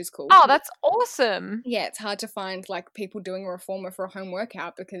reformer, which is cool. Oh, that's awesome. Yeah, it's hard to find like people doing a reformer for a home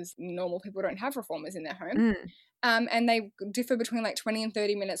workout because normal people don't have reformers in their home. And they differ between like 20 and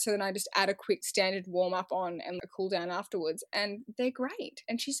 30 minutes. So then I just add a quick standard warm up on and a cool down afterwards. And they're great.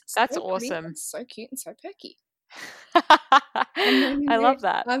 And she's that's so awesome. And so cute and so perky. I love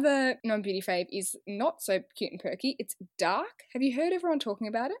that. Other non-beauty fave is not so cute and perky. It's Dark. Have you heard everyone talking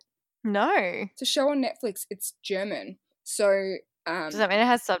about it? No. It's a show on Netflix. It's German. So does that mean it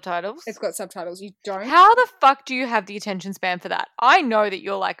has subtitles? It's got subtitles. You don't. How the fuck do you have the attention span for that? I know that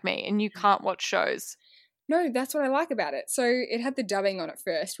you're like me and you can't watch shows. No, that's what I like about it. So it had the dubbing on it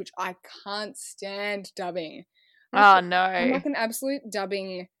first, which I can't stand dubbing. Oh no. I'm like an absolute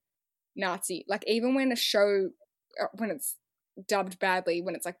dubbing Nazi. Like even when a show, when it's dubbed badly,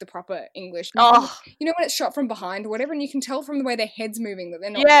 when it's like the proper English, you know when it's shot from behind or whatever, and you can tell from the way their head's moving that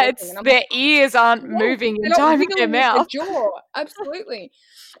they're not. Yeah, it's their ears aren't moving in time with their mouth. Their jaw, absolutely.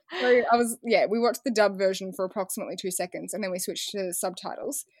 So we watched the dub version for approximately 2 seconds, and then we switched to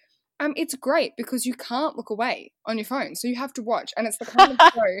subtitles. It's great because you can't look away on your phone, so you have to watch, and it's the kind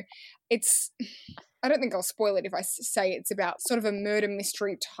of show. I don't think I'll spoil it if I say it's about sort of a murder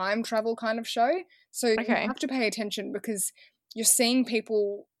mystery time travel kind of show. So you have to pay attention because you're seeing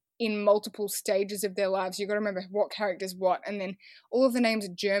people in multiple stages of their lives. You've got to remember what character's what, and then all of the names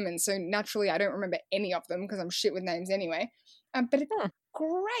are German, so naturally I don't remember any of them because I'm shit with names anyway. But it's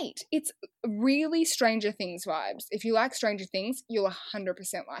great. It's really Stranger Things vibes. If you like Stranger Things, you'll 100%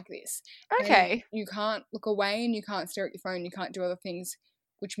 like this. Okay. And you can't look away and you can't stare at your phone. You can't do other things,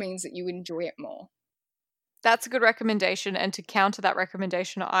 which means that you enjoy it more. That's a good recommendation, and to counter that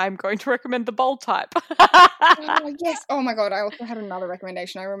recommendation, I'm going to recommend The Bold Type. Oh, yes. Oh, my God. I also had another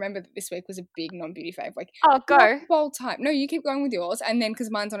recommendation. I remember that this week was a big non-beauty fave. Like, go. Bold Type. No, you keep going with yours, and then because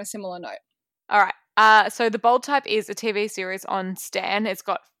mine's on a similar note. All right. So The Bold Type is a TV series on Stan. It's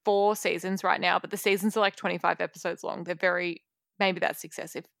got 4 seasons right now, but the seasons are like 25 episodes long. They're maybe that's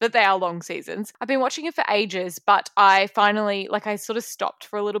excessive, but they are long seasons. I've been watching it for ages, but I finally, I sort of stopped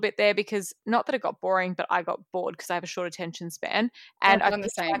for a little bit there because not that it got boring, but I got bored because I have a short attention span. And I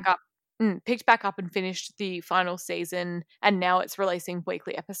picked back up and finished the final season, and now it's releasing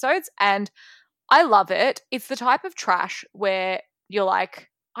weekly episodes, and I love it. It's the type of trash where you're like,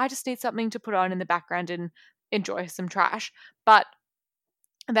 I just need something to put on in the background and enjoy some trash. But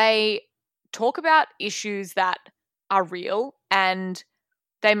they talk about issues that are real and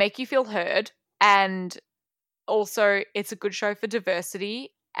they make you feel heard, and also it's a good show for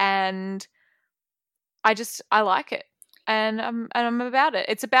diversity, and I like it, and I'm about it.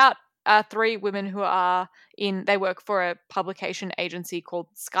 It's about 3 women who they work for a publication agency called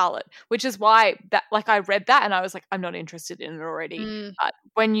Scarlet, which is why that I read that and I was like, I'm not interested in it already. But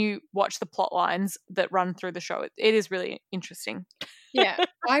when you watch the plot lines that run through the show, it is really interesting. Yeah,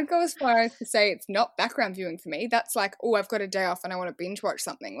 I'd go as far as to say it's not background viewing for me. That's like, oh, I've got a day off and I want to binge watch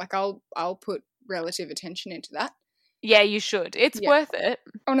something. Like I'll put relative attention into that. Yeah, you should. It's worth it.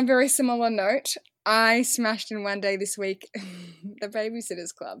 On a very similar note, I smashed in one day this week The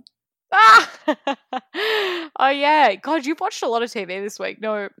Babysitter's Club. Oh yeah, God, you've watched a lot of TV this week.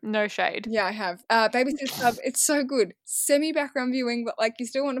 No shade. Yeah, I have. Babysitter's Club, it's so good. Semi background viewing, but you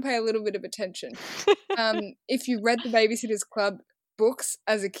still want to pay a little bit of attention. If you read the Babysitter's Club books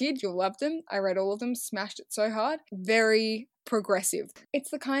as a kid, you'll love them. I read all of them, smashed it so hard. Very progressive.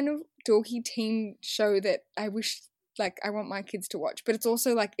 It's the kind of dorky teen show that I wish I want my kids to watch, but it's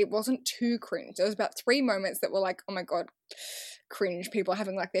also it wasn't too cringe. There was about 3 moments that were oh my God, cringe, people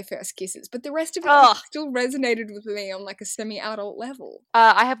having their first kisses, but the rest of it still resonated with me on a semi-adult level.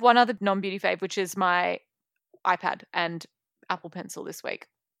 I have one other non-beauty fave, which is my iPad and Apple Pencil this week.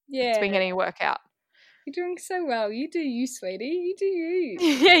 Yeah. It's been getting a workout. You're doing so well. You do you, sweetie. You do you.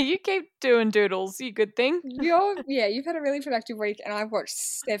 Yeah, you keep doing doodles. You good thing. You've had a really productive week, and I've watched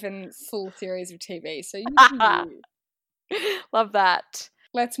 7 full series of TV, so you do you. Love that.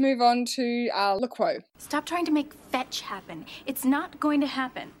 Let's move on to Le Quo. Stop trying to make fetch happen. It's not going to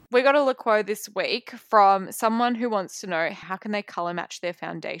happen. We got a Le Quo this week from someone who wants to know how can they colour match their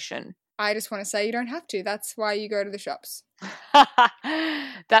foundation. I just want to say you don't have to. That's why you go to the shops.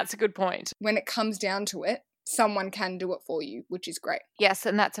 That's a good point. When it comes down to it, someone can do it for you, which is great. Yes,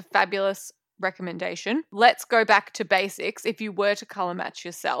 and that's a fabulous recommendation. Let's go back to basics. If you were to colour match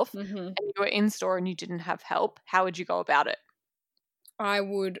yourself Mm-hmm. and you were in store and you didn't have help, how would you go about it? I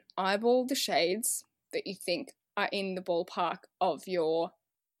would eyeball the shades that you think are in the ballpark of your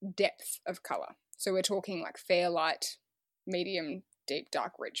depth of colour. So we're talking like fair, light, medium, deep,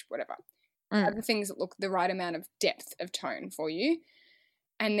 dark, rich, whatever. Have the things that look the right amount of depth of tone for you.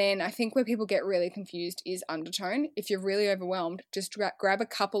 And then I think where people get really confused is undertone. If you're really overwhelmed, just grab a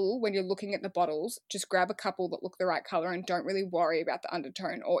couple when you're looking at the bottles. Just grab a couple that look the right colour and don't really worry about the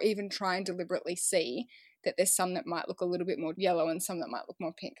undertone, or even try and deliberately see that there's some that might look a little bit more yellow and some that might look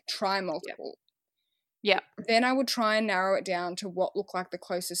more pink. Try multiple. Yeah. Then I would try and narrow it down to what look like the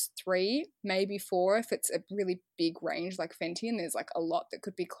closest 3, maybe 4 if it's a really big range like Fenty and there's like a lot that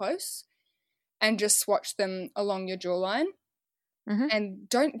could be close. And just swatch them along your jawline. Mm-hmm. And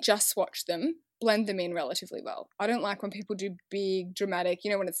don't just swatch them, blend them in relatively well. I don't like when people do big, dramatic,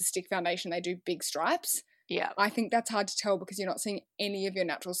 when it's a stick foundation, they do big stripes. Yeah. I think that's hard to tell because you're not seeing any of your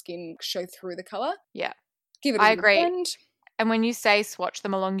natural skin show through the colour. Yeah. Give it a I little agree. blend. And when you say swatch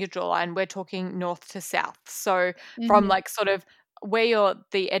them along your jawline, we're talking north to south. So from like sort of where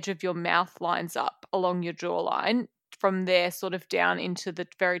the edge of your mouth lines up along your jawline, from there sort of down into the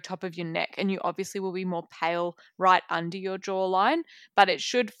very top of your neck, and you obviously will be more pale right under your jawline, but it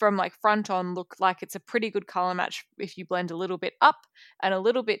should from like front on look like it's a pretty good color match if you blend a little bit up and a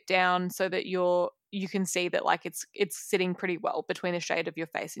little bit down so that you can see that like it's sitting pretty well between the shade of your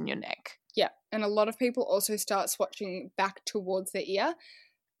face and your neck. Yeah, and a lot of people also start swatching back towards their ear.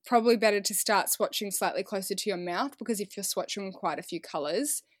 Probably better to start swatching slightly closer to your mouth, because if you're swatching quite a few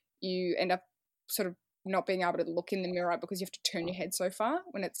colours, you end up sort of not being able to look in the mirror because you have to turn your head so far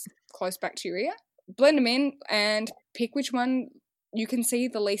when it's close back to your ear. Blend them in and pick which one you can see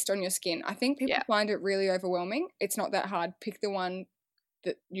the least on your skin. I think people find it really overwhelming. It's not that hard. Pick the one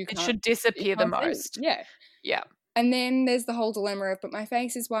that you can't. It should disappear the see. most. Yeah. Yeah. And then there's the whole dilemma of, but my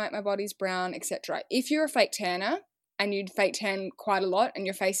face is white, my body's brown, etc. If you're a fake tanner and you'd fake tan quite a lot and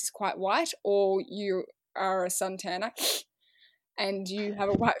your face is quite white, or you are a sun tanner and you have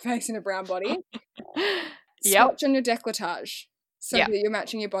a white face and a brown body, swatch on your décolletage so that you're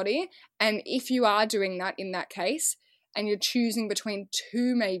matching your body. And if you are doing that in that case and you're choosing between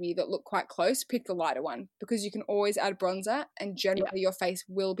 2 maybe that look quite close, pick the lighter one, because you can always add bronzer and generally your face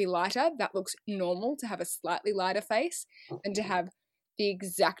will be lighter. That looks normal to have a slightly lighter face than to have the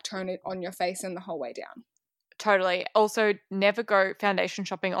exact tone on your face and the whole way down. Totally. Also, never go foundation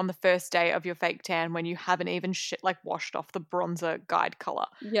shopping on the first day of your fake tan when you haven't even washed off the bronzer guide color.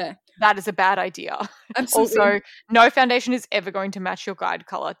 Yeah. That is a bad idea. Absolutely. Also, no foundation is ever going to match your guide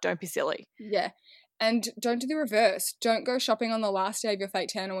color. Don't be silly. Yeah. And don't do the reverse. Don't go shopping on the last day of your fake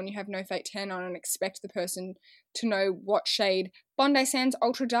tan or when you have no fake tan on and expect the person to know what shade Bondi Sands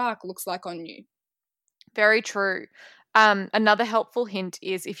Ultra Dark looks like on you. Very true. Another helpful hint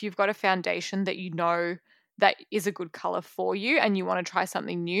is if you've got a foundation that you know that is a good color for you and you want to try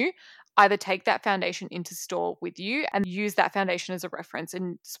something new, either take that foundation into store with you and use that foundation as a reference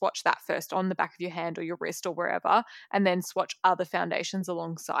and swatch that first on the back of your hand or your wrist or wherever, and then swatch other foundations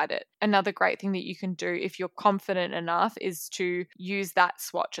alongside it. Another great thing that you can do if you're confident enough is to use that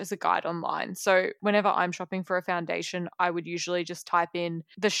swatch as a guide online. So whenever I'm shopping for a foundation, I would usually just type in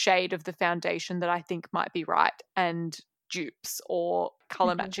the shade of the foundation that I think might be right and dupes or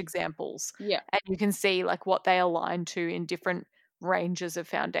color match examples. Yeah. And you can see like what they align to in different ranges of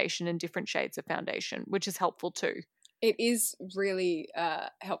foundation and different shades of foundation, which is helpful too. It is really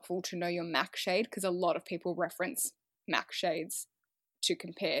helpful to know your MAC shade, because a lot of people reference MAC shades to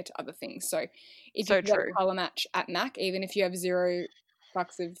compare to other things. So if you get a color match at MAC, even if you have $0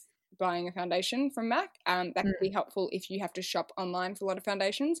 of buying a foundation from MAC, that can be helpful if you have to shop online for a lot of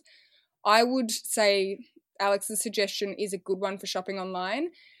foundations. I would say Alex's suggestion is a good one for shopping online,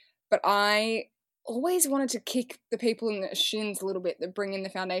 but I always wanted to kick the people in the shins a little bit that bring in the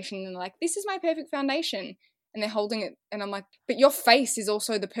foundation and they're like, this is my perfect foundation, and they're holding it and I'm like, but your face is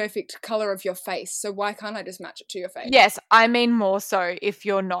also the perfect colour of your face, so why can't I just match it to your face? Yes, I mean more so if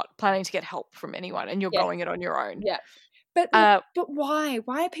you're not planning to get help from anyone and you're going it on your own. Yeah. But why?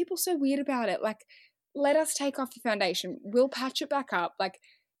 Why are people so weird about it? Like, let us take off the foundation. We'll patch it back up. Like,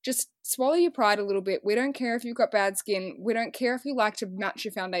 just swallow your pride a little bit. We don't care if you've got bad skin. We don't care if you like to match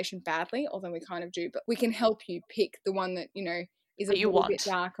your foundation badly, although we kind of do, but we can help you pick the one that, is a little bit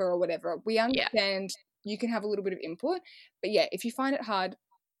darker or whatever. We understand you can have a little bit of input, but yeah, if you find it hard,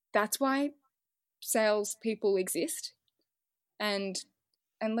 that's why sales people exist, and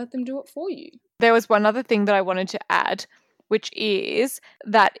let them do it for you. There was one other thing that I wanted to add, which is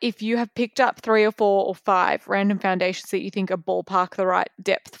that if you have picked up 3 or 4 or 5 random foundations that you think are ballpark the right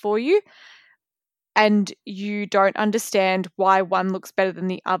depth for you, and you don't understand why one looks better than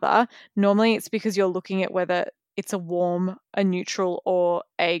the other, normally it's because you're looking at whether it's a warm, a neutral, or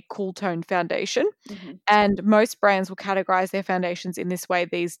a cool toned foundation. Mm-hmm. And most brands will categorize their foundations in this way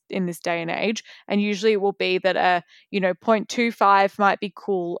in this day and age. And usually it will be that a 0.25 might be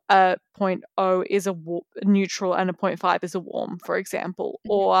cool, a 0.0 is a neutral, and a 0.5 is a warm, for example.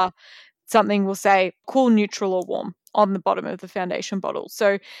 Mm-hmm. Or something will say cool, neutral, or warm on the bottom of the foundation bottle.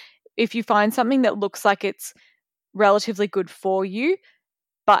 So if you find something that looks like it's relatively good for you,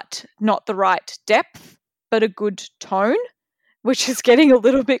 but not the right depth, but a good tone, which is getting a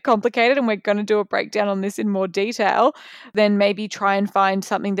little bit complicated, and we're going to do a breakdown on this in more detail, then maybe try and find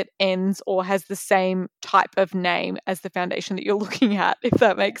something that ends or has the same type of name as the foundation that you're looking at, if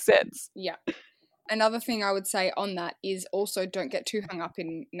that makes sense. Yeah. Another thing I would say on that is also don't get too hung up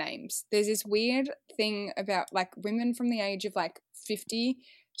in names. There's this weird thing about like women from the age of like 50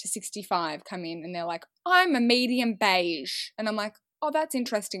 to 65 come in and they're like, I'm a medium beige. And I'm like, oh, that's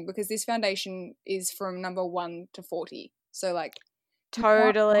interesting because this foundation is from number 1 to 40. So like,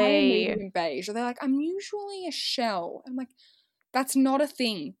 totally I'm a medium beige. Or they're like, I'm usually a shell. I'm like, that's not a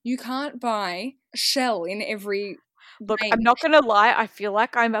thing. You can't buy a shell in every Look, range. I'm not going to lie. I feel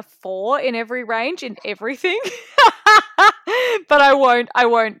like I'm a 4 in every range in everything. But I won't.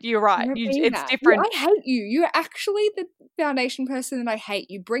 You're right. It's different. I hate you. You're actually the foundation person that I hate.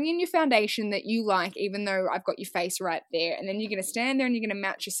 You bring in your foundation that you like, even though I've got your face right there. And then you're going to stand there and you're going to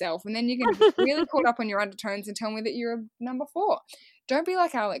match yourself. And then you're going to be really caught up on your undertones and tell me that you're a number 4. Don't be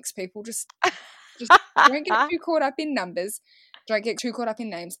like Alex, people. Just don't get too caught up in numbers. Don't get too caught up in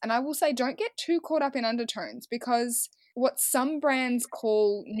names. And I will say don't get too caught up in undertones because what some brands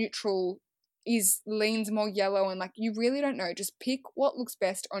call neutral leans more yellow and like you really don't know. Just pick what looks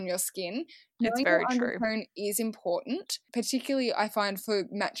best on your skin. It's very Knowing your true. undertone is important, particularly I find for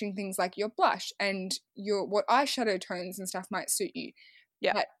matching things like your blush and what eyeshadow tones and stuff might suit you.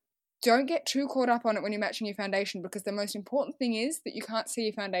 Yeah. But don't get too caught up on it when you're matching your foundation because the most important thing is that you can't see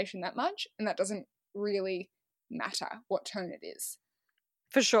your foundation that much and that doesn't really matter what tone it is.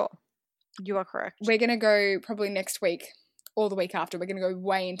 For sure. You are correct. We're going to go probably next week or the week after. We're going to go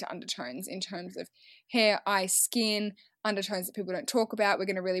way into undertones in terms of hair, eye, skin, undertones that people don't talk about. We're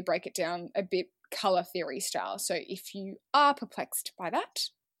going to really break it down a bit color theory style. So if you are perplexed by that,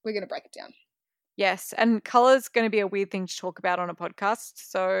 we're going to break it down. Yes, and colour's going to be a weird thing to talk about on a podcast,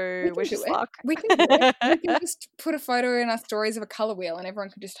 so wish us luck. We can do it. We can just put a photo in our stories of a colour wheel and everyone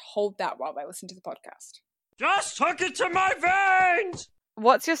can just hold that while they listen to the podcast. Just hook it to my veins!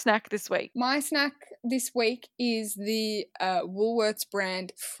 What's your snack this week? My snack this week is the Woolworths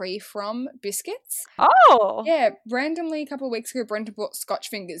brand Free From biscuits. Oh! Yeah, randomly a couple of weeks ago, Brenton bought Scotch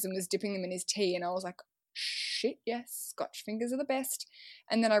fingers and was dipping them in his tea, and I was like, shit, yes, Scotch fingers are the best.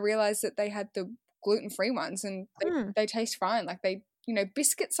 And then I realised that they had the gluten-free ones, and they taste fine. Like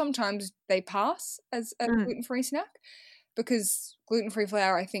biscuits sometimes they pass as a gluten-free snack because gluten-free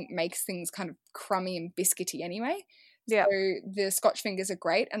flour, I think, makes things kind of crummy and biscuity anyway. Yeah. So the Scotch fingers are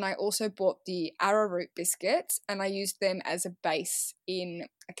great. And I also bought the arrowroot biscuits and I used them as a base in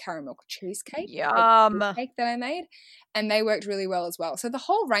a caramel cheesecake. Yum. Cake that I made. And they worked really well as well. So the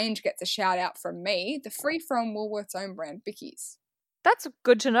whole range gets a shout out from me. The Free From Woolworths own brand Bickies. That's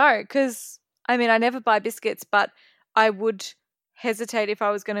good to know because, I mean, I never buy biscuits, but I would hesitate if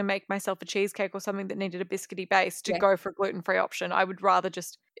I was going to make myself a cheesecake or something that needed a biscuity base to go for a gluten-free option. I would rather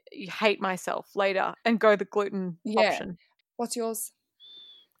just hate myself later and go the gluten option. What's yours?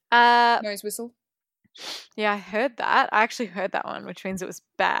 Nose whistle. Yeah, I heard that. I actually heard that one, which means it was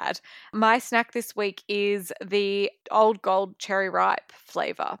bad. My snack this week is the Old Gold Cherry Ripe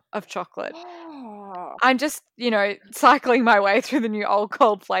flavour of chocolate. Oh. I'm just, cycling my way through the new Old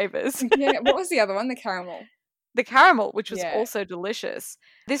Gold flavours. Yeah, what was the other one? The caramel. The caramel, which was also delicious.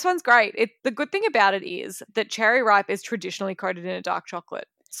 This one's great. The good thing about it is that Cherry Ripe is traditionally coated in a dark chocolate.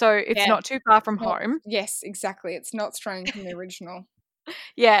 So it's not too far from home. Yes, exactly. It's not straying from the original.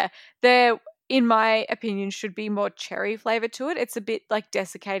 Yeah. There, in my opinion, should be more cherry flavour to it. It's a bit like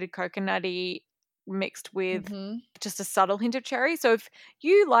desiccated coconutty mixed with just a subtle hint of cherry. So if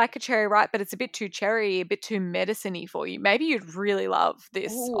you like a Cherry Ripe but it's a bit too cherry, a bit too medicine-y for you, maybe you'd really love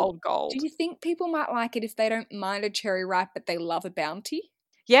this Old Gold. Do you think people might like it if they don't mind a Cherry Ripe but they love a Bounty?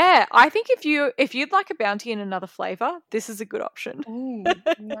 Yeah, I think if you'd like a Bounty in another flavour, this is a good option. Ooh,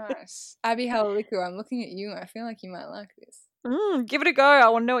 nice. Abby Halaliku, I'm looking at you. I feel like you might like this. Give it a go. I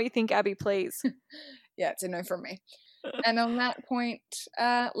want to know what you think, Abby, please. Yeah, it's a no from me. And on that point,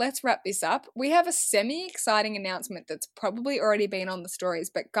 let's wrap this up. We have a semi-exciting announcement that's probably already been on the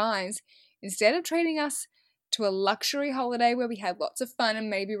stories, but guys, instead of treating us to a luxury holiday where we had lots of fun and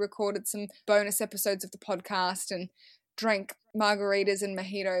maybe recorded some bonus episodes of the podcast and drank margaritas and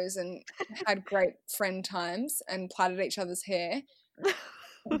mojitos and had great friend times and plaited each other's hair.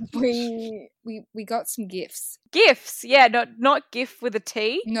 We got some gifts. Gifts, yeah, not gift with a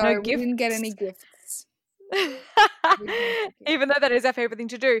T. No, we didn't get any gifts. Even though that is our favorite thing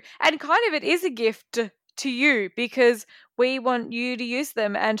to do. And kind of it is a gift to you because we want you to use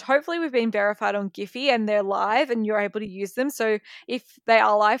them, and hopefully we've been verified on Giphy and they're live and you're able to use them. So if they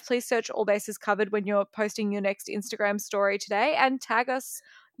are live, please search All Bases Covered when you're posting your next Instagram story today and tag us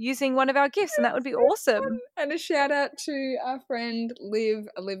using one of our gifts, and that would be awesome. And a shout out to our friend Liv.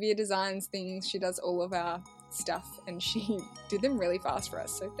 Olivia designs things. She does all of our stuff and she did them really fast for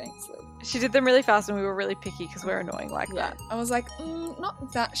us, so thanks, Liv. She did them really fast and we were really picky because we're annoying like that. I was like,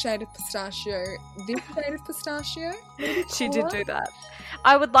 not that shade of pistachio, this shade of pistachio. She did do that.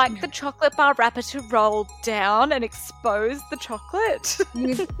 I would like the chocolate bar wrapper to roll down and expose the chocolate.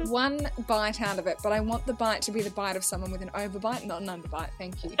 With one bite out of it, but I want the bite to be the bite of someone with an overbite, not an underbite.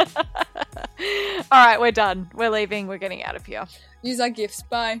 Thank you. All right, we're done. We're leaving. We're getting out of here. Use our gifts.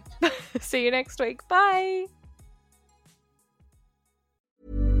 Bye. See you next week. Bye.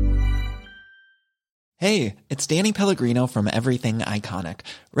 Hey, it's Danny Pellegrino from Everything Iconic.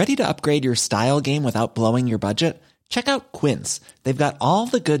 Ready to upgrade your style game without blowing your budget? Check out Quince. They've got all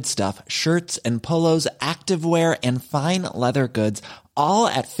the good stuff, shirts and polos, activewear, and fine leather goods, all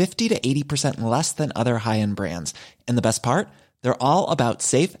at 50 to 80% less than other high-end brands. And the best part? They're all about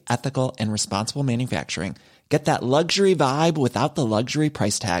safe, ethical, and responsible manufacturing. Get that luxury vibe without the luxury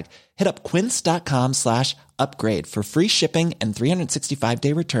price tag. Hit up quince.com/upgrade for free shipping and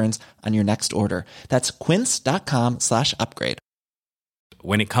 365-day returns on your next order. That's quince.com/upgrade.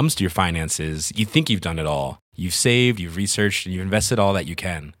 When it comes to your finances, you think you've done it all. You've saved, you've researched, and you've invested all that you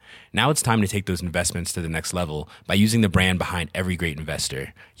can. Now it's time to take those investments to the next level by using the brand behind every great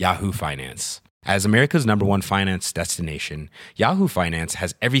investor, Yahoo Finance. As America's #1 finance destination, Yahoo Finance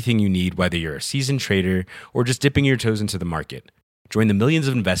has everything you need, whether you're a seasoned trader or just dipping your toes into the market. Join the millions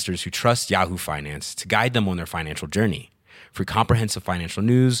of investors who trust Yahoo Finance to guide them on their financial journey. For comprehensive financial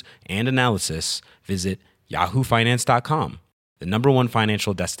news and analysis, visit yahoofinance.com, the #1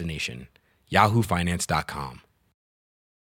 financial destination, yahoofinance.com.